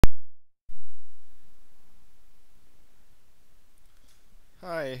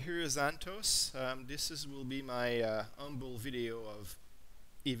Hi, here is Antos. Will be my humble video of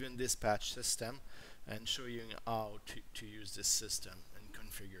Event Dispatch System and show you how to use this system and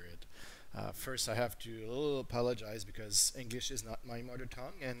configure it. First, I have to a little apologize because English is not my mother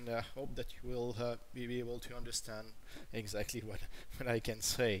tongue, and hope that you will be able to understand exactly what I can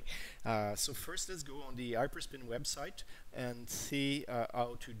say. So first, let's go on the HyperSpin website and see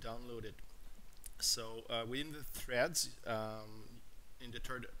how to download it. So within the threads, in the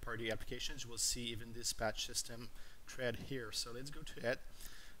third-party applications, you will see even dispatch system thread here. So let's go to that.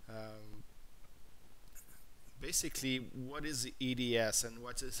 Basically, what is the EDS and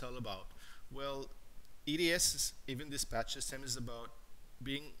what it's all about? Well, EDS, even dispatch system, is about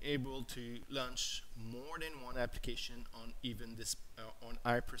being able to launch more than one application on on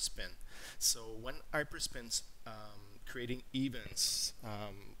HyperSpin. So when HyperSpin's creating events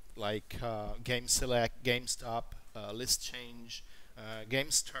like game select, game stop, list change, game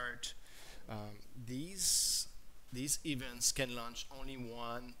start, these events can launch only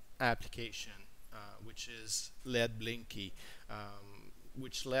one application, which is LED Blinky,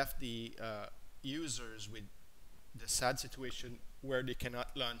 which left the users with the sad situation where they cannot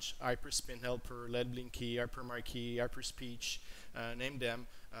launch HyperSpin Helper, LED Blinky, HyperMarquee, HyperSpeech, name them,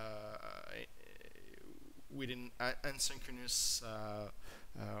 within asynchronous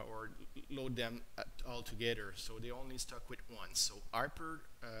or load them all together. So they only stuck with one. So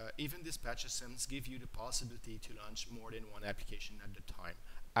even dispatch systems give you the possibility to launch more than one application at a time,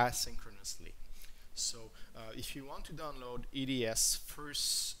 asynchronously. So if you want to download EDS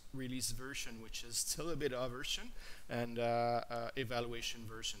first release version, which is still a beta version, and evaluation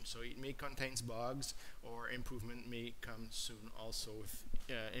version, so it may contains bugs or improvement may come soon. Also, if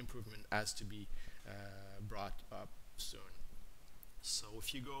improvement has to be brought up soon. So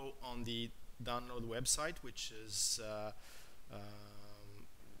if you go on the download website, which is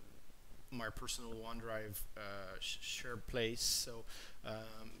my personal OneDrive shared place, so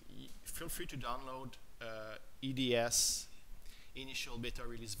feel free to download EDS initial beta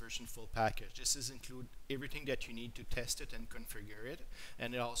release version full package. This is include everything that you need to test it and configure it,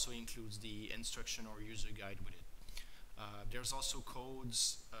 and it also includes the instruction or user guide with it. There's also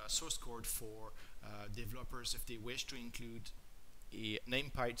codes, source code for developers if they wish to include a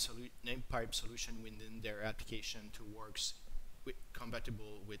NamePipe solution within their application to works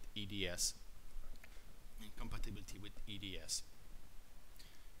compatible with EDS and compatibility with EDS.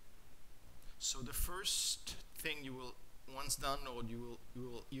 So the first thing you will once download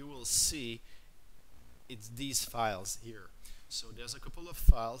you will see it's these files here. So there's a couple of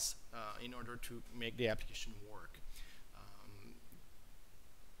files in order to make the application work.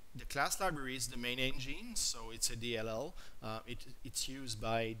 The class library is the main engine, so it's a DLL. It's used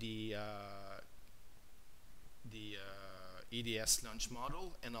by the EDS launch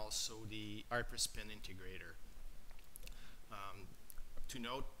model and also the HyperSpin integrator. To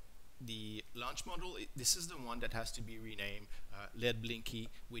note, the launch model, this is the one that has to be renamed LED Blinky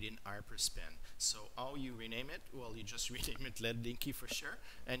within HyperSpin. So how you rename it? Well, you just rename it LED Blinky for sure,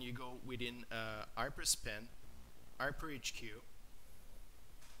 and you go within HyperSpin, HyperHQ,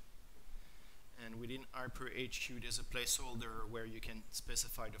 and within HyperHQ there's a placeholder where you can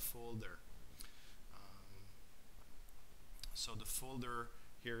specify the folder. So the folder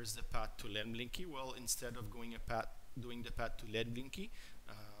here is the path to LED Blinky. Well, instead of doing the path to LED Blinky,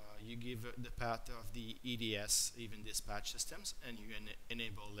 you give the path of the EDS, even dispatch systems, and you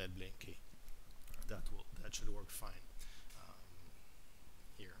enable LED Blinky. That should work fine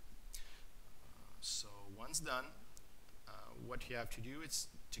here. So once done, what you have to do is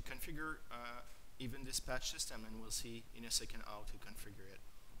to configure even dispatch system, and we'll see in a second how to configure it.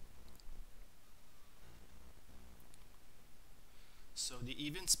 So the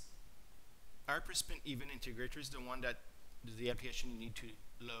HyperSpin event integrator is the one that the application you need to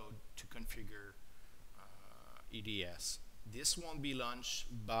load to configure EDS. This won't be launched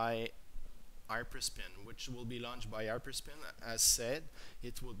by HyperSpin, which will be launched by HyperSpin. As said,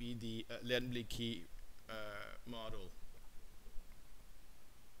 it will be the LED Blinky model.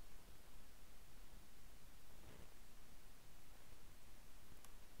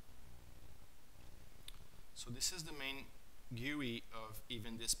 So this is the main GUI of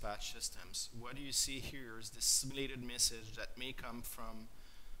even dispatch systems. What you see here is the simulated message that may come from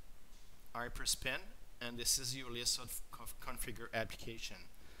HyperSpin, and this is your list of configure application.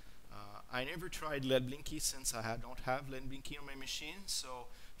 I never tried LED Blinky since I don't have LED Blinky on my machine, so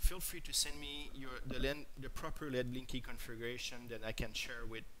feel free to send me the proper LED Blinky configuration that I can share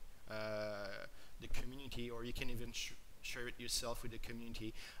with the community, or you can even share it yourself with the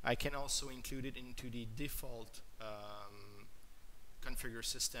community. I can also include it into the default configure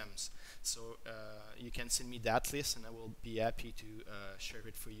systems. So you can send me that list, and I will be happy to share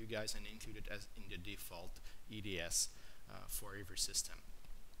it for you guys and include it as in the default EDS for every system.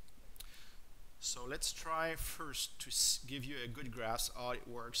 So let's try first to give you a good grasp how it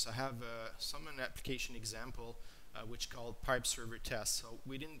works. I have an application example which called pipe server test. So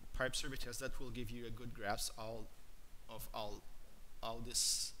within pipe server test, that will give you a good grasp of how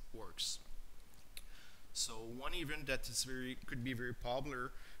this works. So one event that is could be very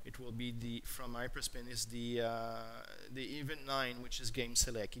popular, it will be from HyperSpin, is the event 9, which is game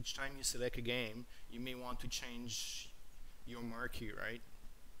select. Each time you select a game, you may want to change your marquee, right?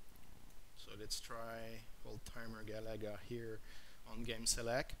 So let's try hold timer Galaga here on game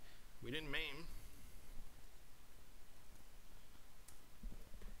select within MAME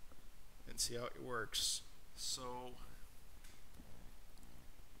and see how it works. So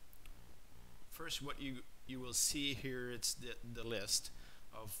first, what you will see here, it's the list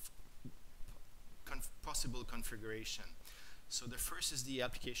of possible configuration. So the first is the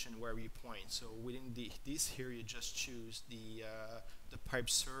application where we point. So within this here, you just choose the pipe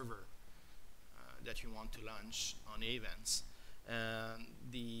server that you want to launch on events, and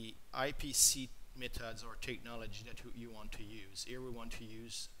the IPC methods or technology that you want to use. Here we want to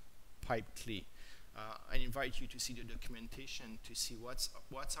use pipe CLI. I invite you to see the documentation to see what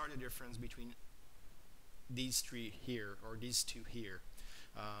are the difference between these three here or these two here.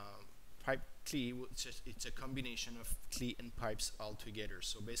 Pipe CLI, it's a combination of CLI and pipes all together.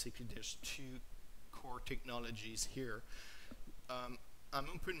 So basically there's two core technologies here. I'm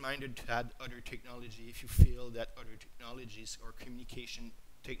open-minded to add other technology if you feel that other technologies or communication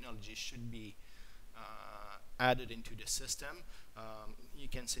technologies should be added into the system. You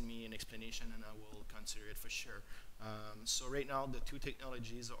can send me an explanation and I will consider it for sure. So right now the two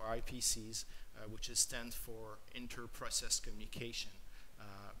technologies are IPCs, which stands for inter-process communication,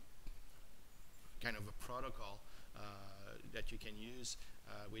 kind of a protocol that you can use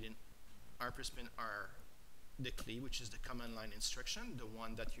within HyperSpin are the CLI, which is the command line instruction, the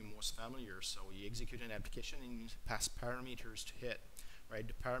one that you're most familiar. So you execute an application and you pass parameters to it, right?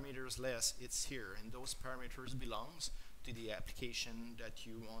 The parameters list, it's here, and those parameters belongs to the application that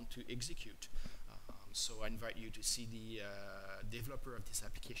you want to execute. So I invite you to see the developer of this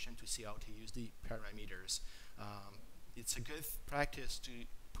application to see how to use the parameters. It's a good practice to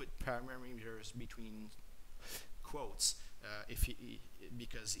put parameters between quotes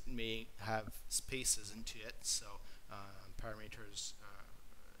because it may have spaces into it, so parameters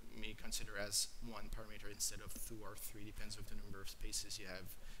may consider as one parameter instead of 2 or 3, depends on the number of spaces you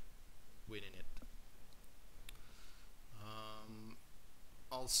have within it.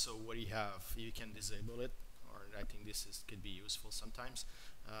 Also, what you have, you can disable it, or I think this could be useful sometimes.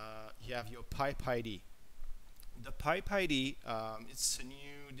 You have your pipe ID. The pipe ID,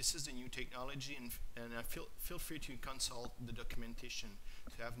 this is the new technology, and feel free to consult the documentation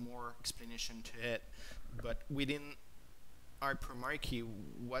to have more explanation to it. But within HyperMarquee,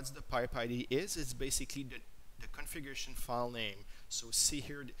 what the pipe ID is, it's basically the configuration file name. So see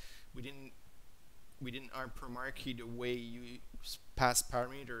here within HyperMarquee, the way you pass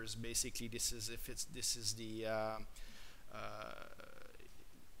parameters, basically this is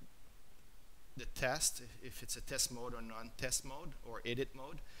the test, if it's a test mode or non-test mode or edit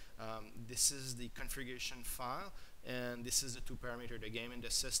mode. This is the configuration file, and this is the two parameters, the game and the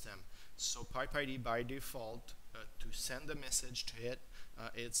system. So pipe ID by default, to send a message to it,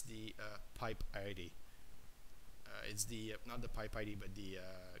 it's the pipe ID. It's the not the pipe ID, but the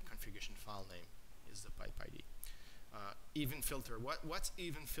configuration file name is the pipe ID. Event filter. What's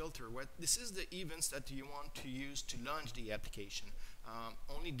event filter? This is the events that you want to use to launch the application.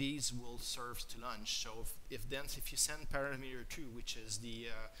 Only these will serve to launch. So if you send parameter 2, which is the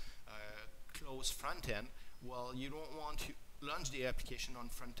close front end, well, you don't want to launch the application on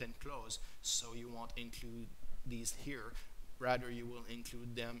front end close, so you won't include these here. Rather, you will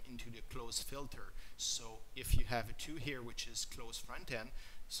include them into the close filter. So if you have a 2 here, which is close front end,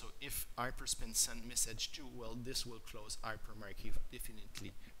 so if HyperSpin send message 2, well, this will close HyperMarquee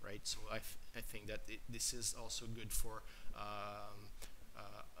definitely, right? So I think that this is also good for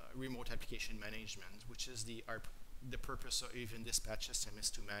remote application management, which is the purpose of even dispatch system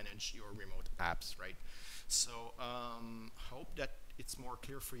is to manage your remote apps, right? So hope that it's more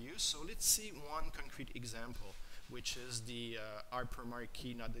clear for you. So let's see one concrete example, which is the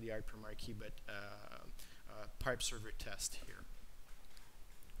HyperMarquee, not the HyperMarquee, but pipe server test here.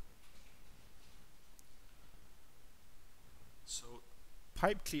 So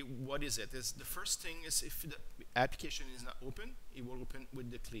pipe CLI, what is it? Is the first thing is if the application is not open, it will open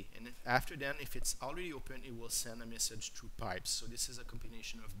with the CLI, and after then, if it's already open, it will send a message through pipes. So this is a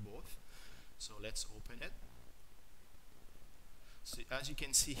combination of both. So let's open it. So as you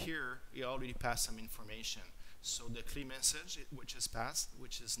can see here, it already passed some information. So the CLI message, which is passed,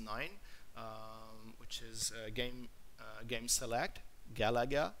 which is 9, which is game select,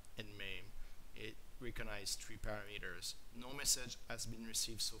 Galaga, and MAME. It recognized 3 parameters. No message has been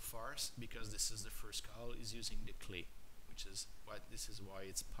received so far because this is the first call is using the CLI, which is why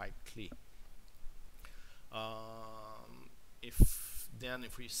it's pipe CLI.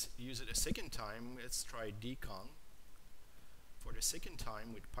 If we use it a second time, let's try decon. For the second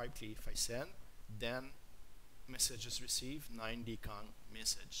time with pipe CLI, if I send, then messages received 9 decon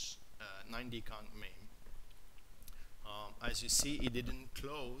message, 9 decon MAME. As you see, it didn't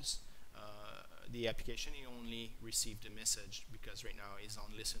close the application, he only received a message because right now he's on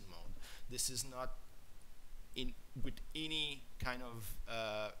listen mode. This is not in with any kind of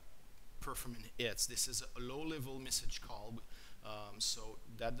performance hits. This is a low-level message call, so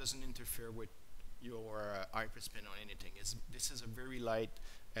that doesn't interfere with your HyperSpin or anything. This is a very light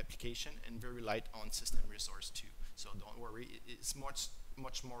application and very light on system resource too. So don't worry, it's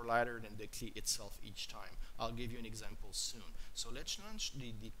much more lighter than the CLI itself each time. I'll give you an example soon. So let's launch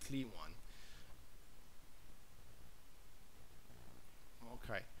the CLI one.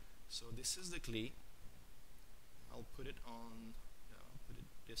 Okay, so this is the CLI. I'll put it on, put it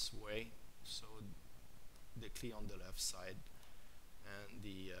this way, so the CLI on the left side and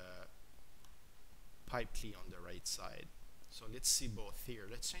the pipe CLI on the right side. So let's see both here.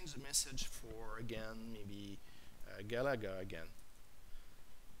 Let's change the message for, again, maybe Galaga again.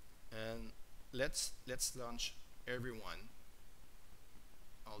 And let's launch everyone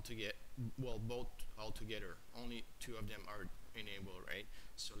all together. Well, both all together. Only 2 of them are enabled, right?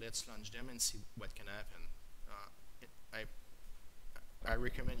 So let's launch them and see what can happen. I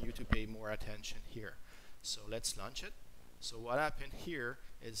recommend you to pay more attention here. So let's launch it. So what happened here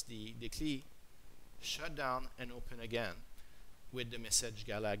is the CLI shut down and open again with the message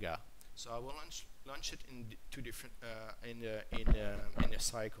Galaga. So I will launch it in 2 different in a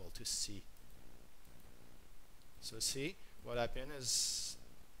cycle to see. So see what happened is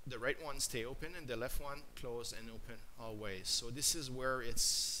the right one stay open and the left one close and open always. So this is where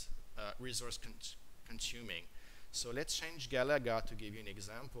it's resource consuming. So let's change Galaga to give you an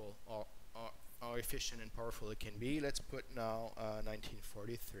example of how efficient and powerful it can be. Let's put now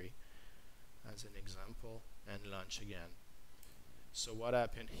 1943 as an example and launch again. So what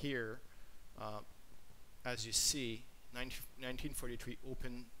happened here, as you see, 1943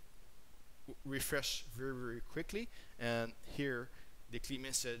 open, refresh very quickly, and here the CLI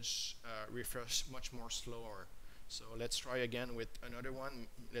message refresh much more slower. So let's try again with another one.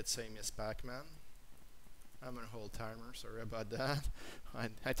 Let's say Miss Pac-Man. I'm on hold timer, sorry about that.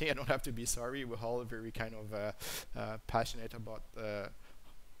 I think I don't have to be sorry. We're all very kind of passionate about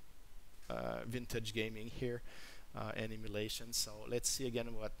vintage gaming here and emulation. So let's see again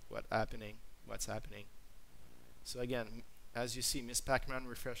what's happening. So again, as you see, Miss Pac-Man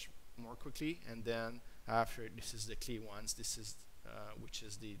refresh more quickly, and then after this is the CLI ones. This is which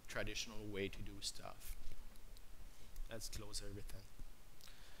is the traditional way to do stuff. Let's close everything.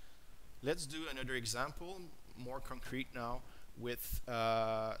 Let's do another example, more concrete now, with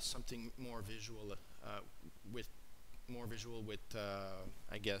something more visual, with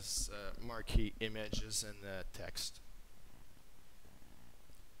I guess marquee images and text.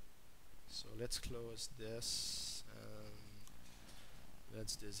 So let's close this.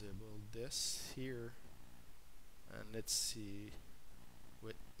 Let's disable this here, and let's see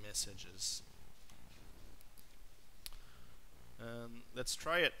with messages. Let's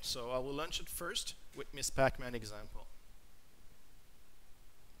try it. So I will launch it first with Miss Pac-Man example.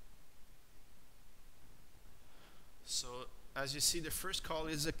 So as you see, the first call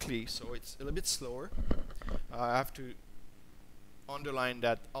is a CLI, so it's a little bit slower. I have to underline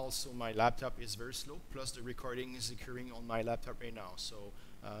that also my laptop is very slow, plus the recording is occurring on my laptop right now. So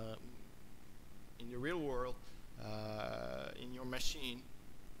in the real world, in your machine,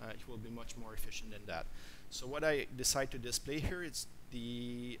 it will be much more efficient than that. So what I decide to display here is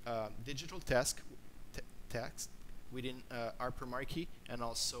the digital text within HyperMarquee and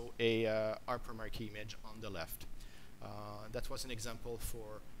also a HyperMarquee image on the left. That was an example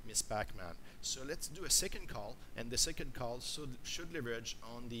for Miss Pac-Man. So let's do a second call, and the second call should leverage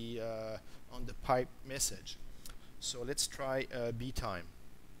on the pipe message. So let's try B time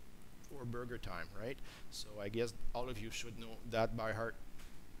or burger time, right? So I guess all of you should know that by heart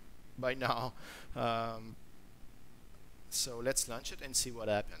by now. So let's launch it and see what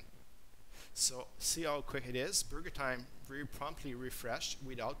happened. So see how quick it is. Burger time very promptly refreshed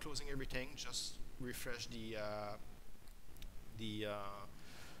without closing everything. Just refresh the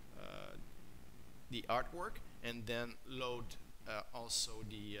artwork and then load also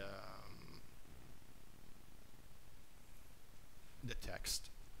the text.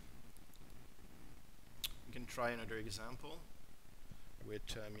 You can try another example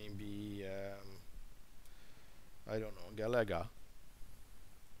with maybe I don't know, Galaga,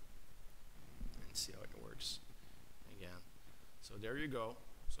 and see how it works again. So there you go.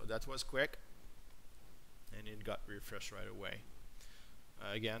 So that was quick, and it got refreshed right away.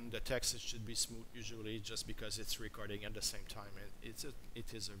 Again, the text should be smooth usually, just because it's recording at the same time, and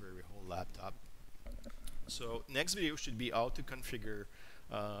it is a very whole laptop. So next video should be how to configure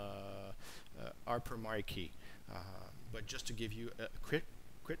HyperSpin. But just to give you a quick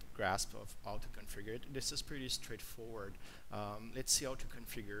grasp of how to configure it, this is pretty straightforward. Let's see how to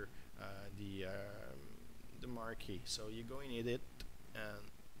configure the marquee. So you go in Edit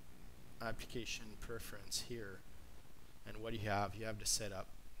and Application Preference here, and what you have the setup,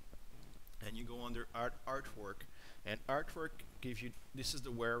 and you go under artwork, and artwork gives you, this is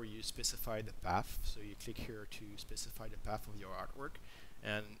where you specify the path. So you click here to specify the path of your artwork,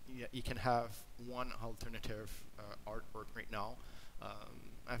 and you can have one alternative artwork right now.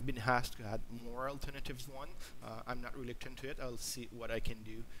 I've been asked to add more alternatives one. I'm not reluctant to it. I'll see what I can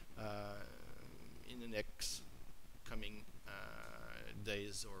do in the next coming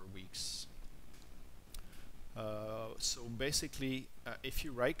days or weeks. So basically, if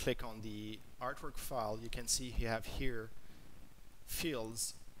you right click on the artwork file, you can see you have here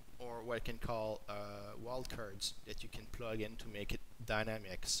fields, or what I can call wildcards, that you can plug in to make it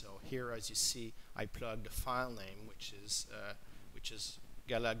dynamic. So here, as you see, I plug the file name, which is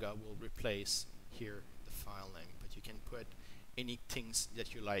Galaga will replace here the file name, but you can put any things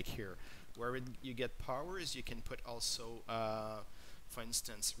that you like here. Where you get powers, you can put also for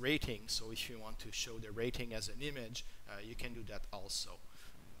instance, rating. So if you want to show the rating as an image, you can do that also.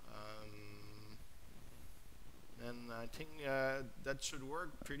 And I think that should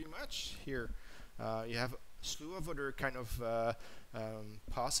work pretty much here. You have a slew of other kind of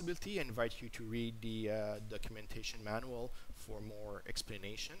possibility. I invite you to read the documentation manual for more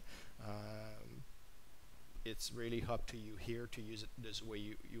explanation. It's really up to you here to use it this way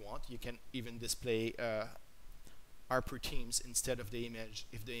you want. You can even display Harper Teams instead of the image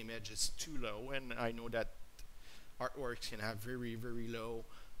if the image is too low, and I know that artworks can have very low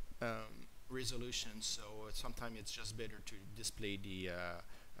resolution, so sometimes it's just better to display the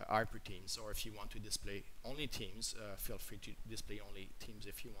Harper Teams, or if you want to display only teams, feel free to display only teams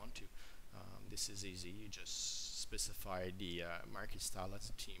if you want to. This is easy. You just specify the marquee style as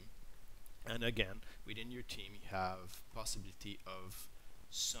a team, and again, within your team you have possibility of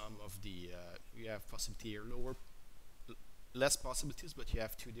some of the you have possibility or less possibilities, but you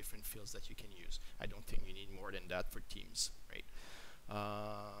have two different fields that you can use. I don't think you need more than that for teams, right?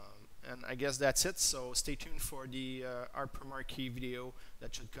 And I guess that's it. So stay tuned for the Harper Marquee video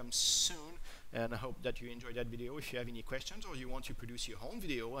that should come soon, and I hope that you enjoyed that video. If you have any questions or you want to produce your own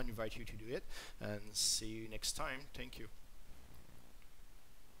video, I invite you to do it, and see you next time. Thank you.